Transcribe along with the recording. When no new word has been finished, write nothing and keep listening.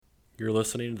You're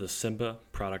listening to the Symba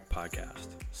Product Podcast.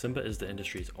 Symba is the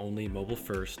industry's only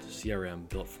mobile-first CRM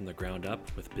built from the ground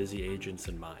up with busy agents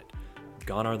in mind.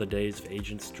 Gone are the days of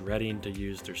agents dreading to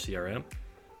use their CRM.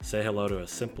 Say hello to a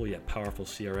simple yet powerful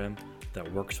CRM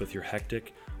that works with your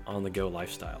hectic, on-the-go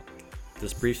lifestyle.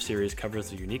 This brief series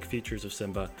covers the unique features of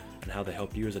Symba and how they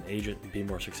help you as an agent be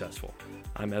more successful.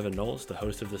 I'm Evan Knowles, the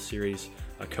host of this series,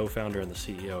 a co-founder and the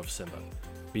CEO of Symba.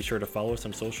 Be sure to follow us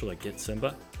on social at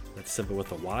GetSymba. That's Symba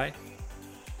with a Y.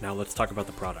 Now let's talk about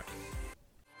the product.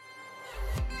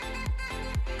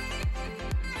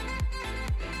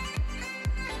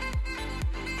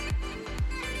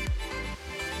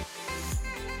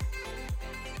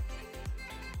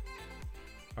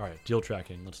 All right, deal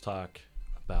tracking. Let's talk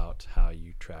about how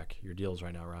you track your deals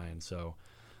right now, Ryan. So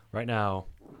right now,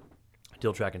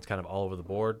 deal tracking is kind of all over the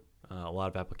board. A lot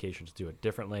of applications do it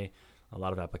differently. A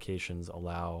lot of applications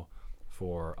allow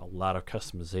for a lot of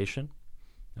customization,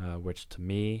 which to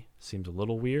me seems a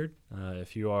little weird.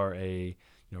 If you are a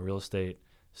real estate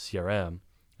CRM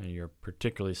and you're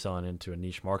particularly selling into a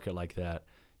niche market like that,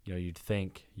 you'd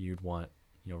think you'd want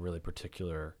really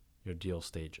particular deal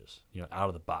stages, out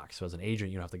of the box. So as an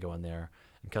agent, you don't have to go in there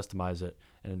and customize it,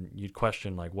 and you'd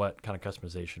question like what kind of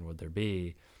customization would there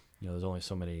be? There's only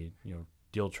so many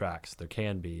deal tracks there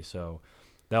can be. So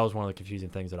that was one of the confusing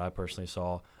things that I personally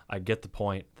saw. I get the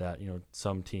point that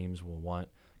some teams will want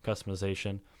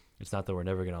customization. It's not that we're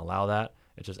never going to allow that.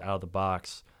 It's just out of the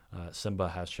box.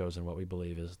 Symba has chosen what we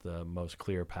believe is the most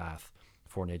clear path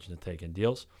for an agent to take in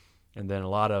deals. And then a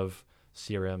lot of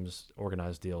CRMs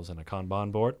organize deals in a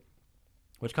Kanban board,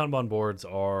 which Kanban boards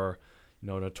are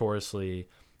notoriously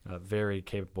very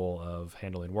capable of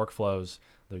handling workflows.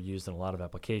 They're used in a lot of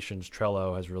applications.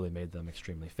 Trello has really made them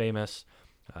extremely famous.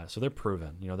 So they're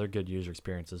proven. They're good user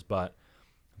experiences, but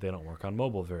they don't work on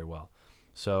mobile very well.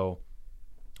 So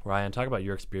Ryan, talk about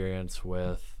your experience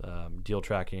with deal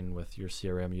tracking with your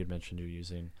CRM. You'd mentioned you're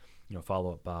using,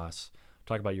 Follow Up Boss.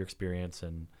 Talk about your experience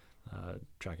in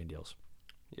tracking deals.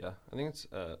 Yeah, I think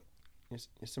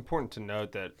it's important to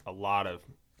note that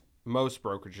most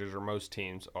brokerages or most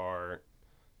teams are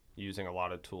using a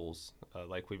lot of tools,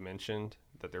 like we mentioned,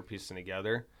 that they're piecing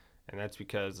together, and that's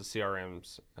because the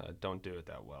CRMs don't do it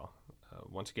that well.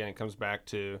 Once again, it comes back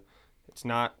to it's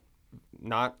not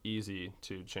easy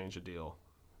to change a deal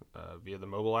via the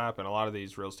mobile app, and a lot of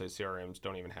these real estate CRMs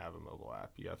don't even have a mobile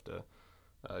app. You have to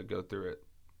go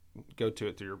to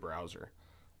it through your browser.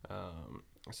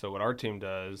 So what our team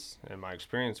does, and my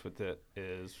experience with it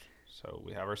is, so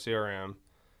we have our CRM,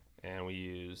 and we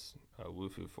use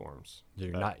Wufoo forms. So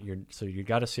you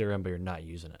got a CRM, but you're not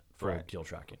using it for right. Deal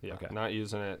tracking. Yeah, okay. Not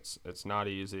using it. It's not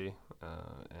easy,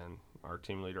 and our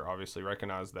team leader obviously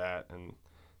recognized that, and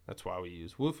that's why we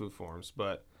use Wufoo forms.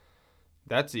 But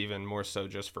that's even more so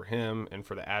just for him and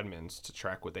for the admins to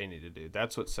track what they need to do.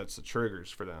 That's what sets the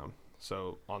triggers for them.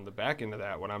 So on the back end of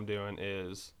that, what I'm doing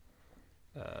is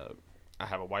I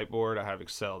have a whiteboard, I have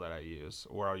Excel that I use,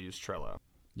 or I'll use Trello.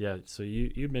 Yeah, so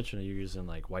you mentioned you're using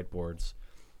like whiteboards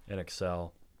and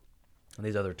Excel and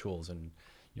these other tools, and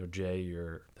Jay,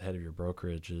 you're the head of your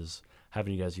brokerage, is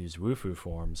having you guys use Wufoo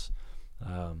forms,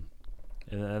 and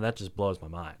that just blows my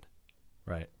mind,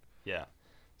 right? Yeah.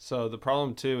 So the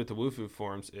problem too with the Wufoo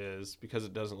forms is because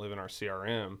it doesn't live in our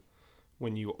CRM,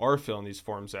 when you are filling these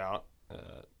forms out,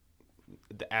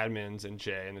 the admins and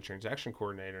Jay and the transaction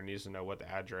coordinator needs to know what the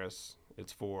address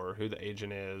it's for, who the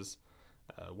agent is,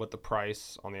 what the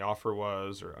price on the offer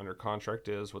was or under contract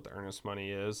is, what the earnest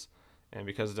money is. And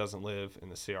because it doesn't live in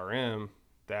the CRM,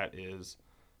 that is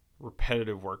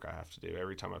repetitive work I have to do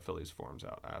every time I fill these forms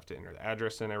out. I have to enter the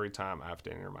address in every time. I have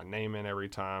to enter my name in every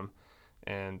time.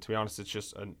 And to be honest, it's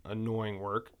just annoying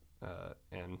work.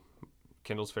 And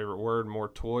Kendall's favorite word, more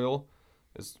toil,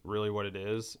 is really what it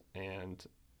is. And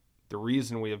the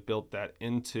reason we have built that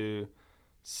into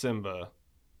Symba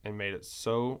and made it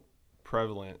so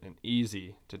prevalent and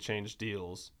easy to change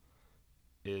deals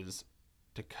is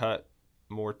to cut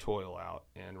more toil out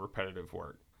and repetitive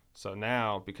work. So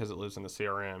now, because it lives in the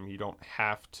CRM, you don't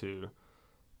have to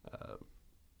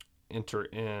enter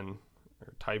in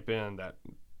or type in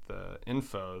the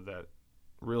info that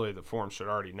really the form should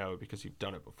already know because you've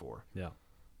done it before. Yeah.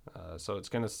 So it's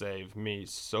going to save me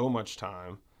so much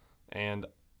time, and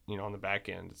on the back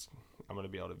end, I'm going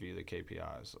to be able to view the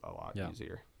KPIs a lot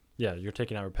easier. Yeah, you're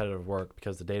taking out repetitive work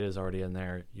because the data is already in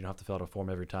there. You don't have to fill out a form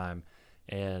every time.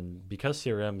 And because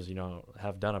CRMs,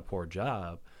 have done a poor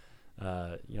job,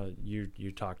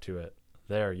 you talk to it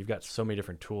there. You've got so many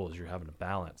different tools you're having to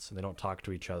balance, and they don't talk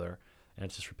to each other, and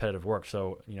it's just repetitive work.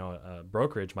 So, a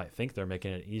brokerage might think they're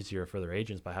making it easier for their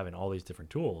agents by having all these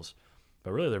different tools,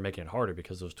 but really they're making it harder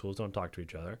because those tools don't talk to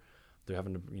each other. They're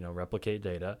having to, replicate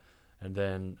data. And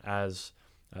then as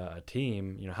a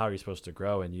team, how are you supposed to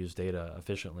grow and use data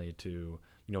efficiently to,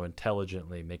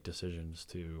 intelligently make decisions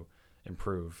to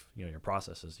improve, your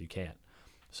processes? You can't.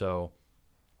 So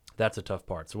that's a tough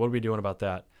part. So what are we doing about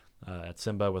that at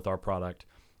Symba with our product?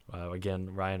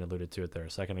 Again, Ryan alluded to it there a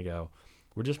second ago.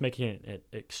 We're just making it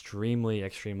extremely,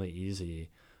 extremely easy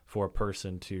for a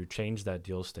person to change that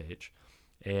deal stage.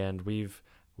 And we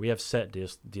have set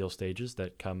deal stages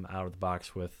that come out of the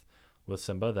box with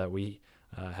Symba that we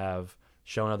have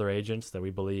shown other agents that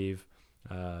we believe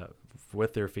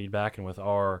with their feedback and with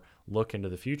our look into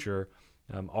the future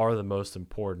are the most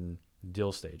important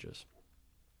deal stages.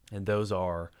 And those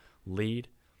are lead,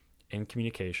 in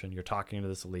communication. You're talking to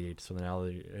this lead, so now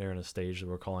they're in a stage that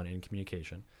we're calling in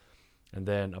communication. And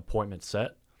then appointment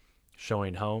set,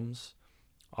 showing homes,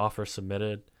 offer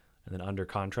submitted, and then under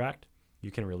contract. You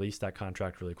can release that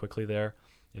contract really quickly there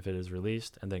if it is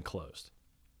released, and then closed.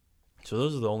 So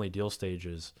those are the only deal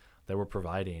stages that we're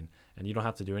providing, and you don't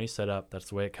have to do any setup. That's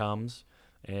the way it comes.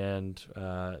 And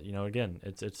again,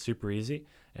 it's super easy.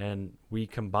 And we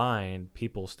combine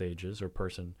people stages or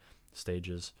person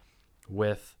stages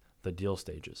with the deal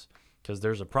stages, because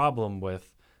there's a problem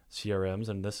with CRMs,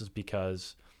 and this is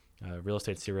because real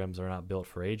estate CRMs are not built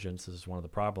for agents. This is one of the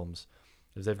problems,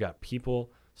 is they've got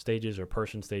people stages or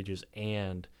person stages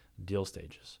and deal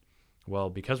stages.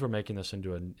 Well, because we're making this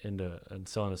into and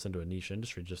selling this into a niche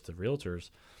industry, just to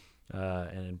realtors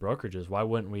and in brokerages, why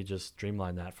wouldn't we just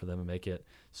streamline that for them and make it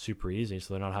super easy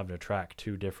so they're not having to track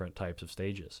two different types of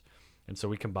stages? And so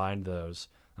we combined those,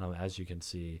 as you can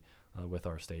see, with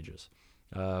our stages.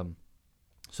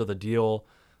 So the deal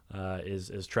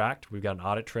is tracked. We've got an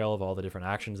audit trail of all the different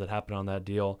actions that happen on that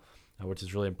deal, which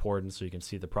is really important so you can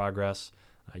see the progress.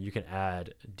 You can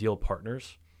add deal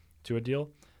partners to a deal.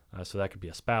 So that could be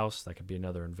a spouse, that could be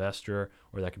another investor,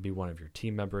 or that could be one of your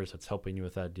team members that's helping you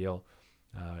with that deal.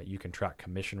 You can track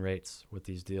commission rates with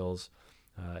these deals,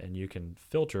 and you can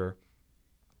filter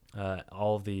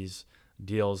all of these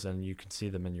deals, and you can see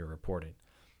them in your reporting.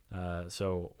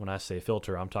 So when I say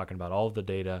filter, I'm talking about all of the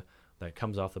data that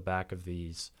comes off the back of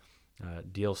these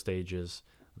deal stages,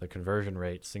 the conversion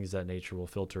rates, things of that nature will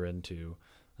filter into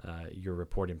your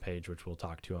reporting page, which we'll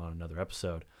talk to on another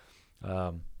episode.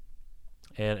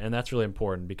 And that's really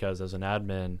important, because as an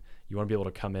admin, you want to be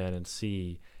able to come in and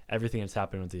see everything that's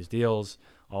happening with these deals,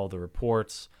 all the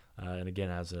reports. And again,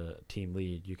 as a team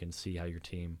lead, you can see how your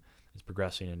team is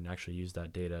progressing and actually use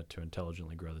that data to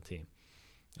intelligently grow the team.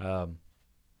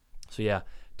 So yeah,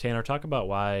 Tanner, talk about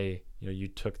why you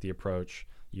took the approach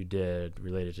you did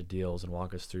related to deals, and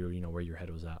walk us through where your head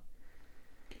was at.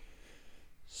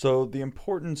 So the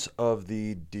importance of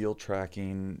the deal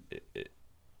tracking it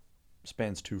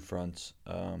spans two fronts.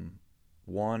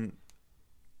 One,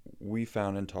 we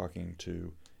found in talking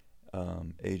to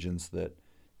agents that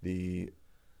the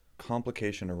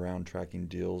complication around tracking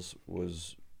deals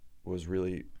was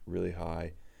really, really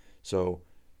high. So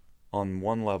on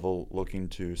one level, looking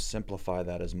to simplify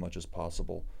that as much as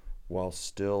possible while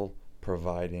still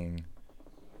providing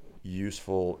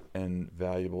useful and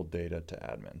valuable data to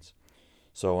admins.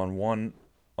 So on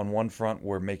one front,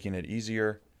 we're making it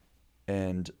easier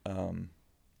and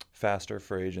faster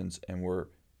for agents, and we're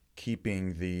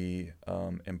keeping the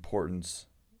importance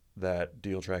that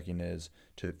deal tracking is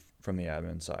from the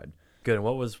admin side. Good. And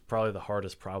what was probably the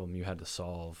hardest problem you had to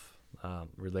solve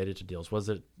related to deals? Was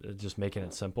it just making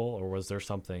it simple, or was there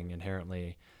something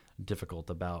inherently difficult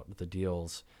about the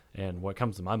deals? And what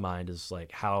comes to my mind is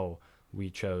like how we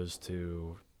chose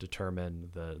to determine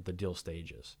the deal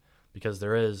stages, because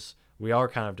we are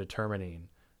kind of determining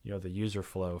the user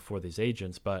flow for these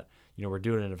agents, but we're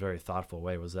doing it in a very thoughtful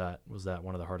way. Was that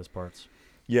one of the hardest parts?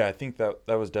 Yeah, I think that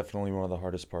was definitely one of the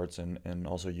hardest parts, and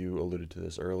also you alluded to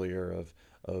this earlier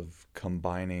of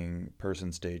combining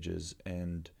person stages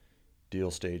and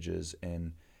deal stages,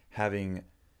 and having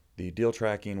the deal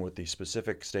tracking with the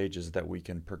specific stages that we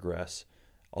can progress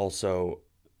also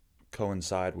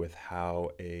coincide with how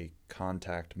a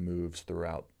contact moves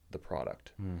throughout the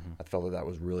product. Mm-hmm. I felt that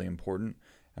was really important,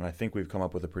 and I think we've come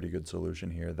up with a pretty good solution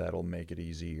here that'll make it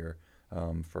easier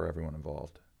for everyone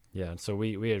involved. Yeah, and so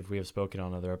we have spoken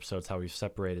on other episodes how we've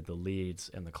separated the leads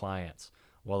and the clients.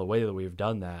 Well, the way that we've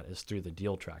done that is through the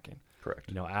deal tracking.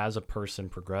 Correct. As a person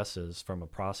progresses from a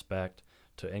prospect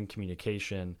to in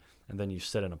communication, and then you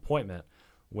set an appointment,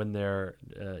 when they're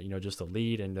just a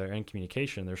lead and they're in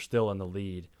communication, they're still in the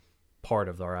lead part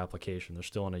of our application. They're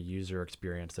still in a user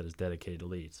experience that is dedicated to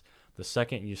leads. The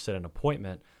second you set an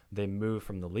appointment, they move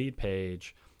from the lead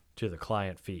page to the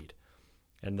client feed.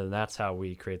 And then that's how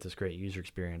we create this great user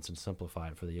experience and simplify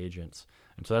it for the agents.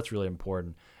 And so that's really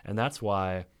important. And that's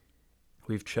why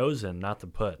we've chosen not to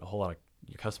put a whole lot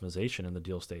of customization in the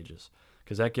deal stages,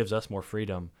 because that gives us more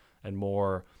freedom and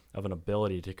more of an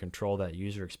ability to control that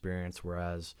user experience.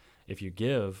 Whereas if you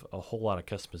give a whole lot of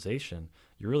customization,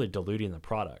 you're really diluting the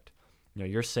product.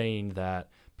 You're saying that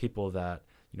people that,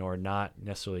 are not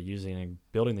necessarily using and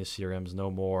building these CRMs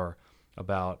know more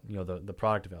about, the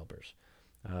product developers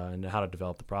and how to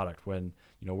develop the product, when,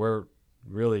 we're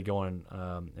really going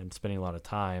and spending a lot of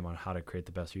time on how to create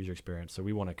the best user experience. So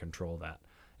we want to control that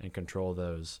and control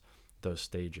those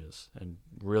stages. And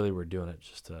really we're doing it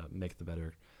just to make the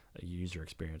better user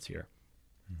experience here.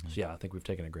 So yeah, I think we've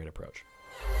taken a great approach.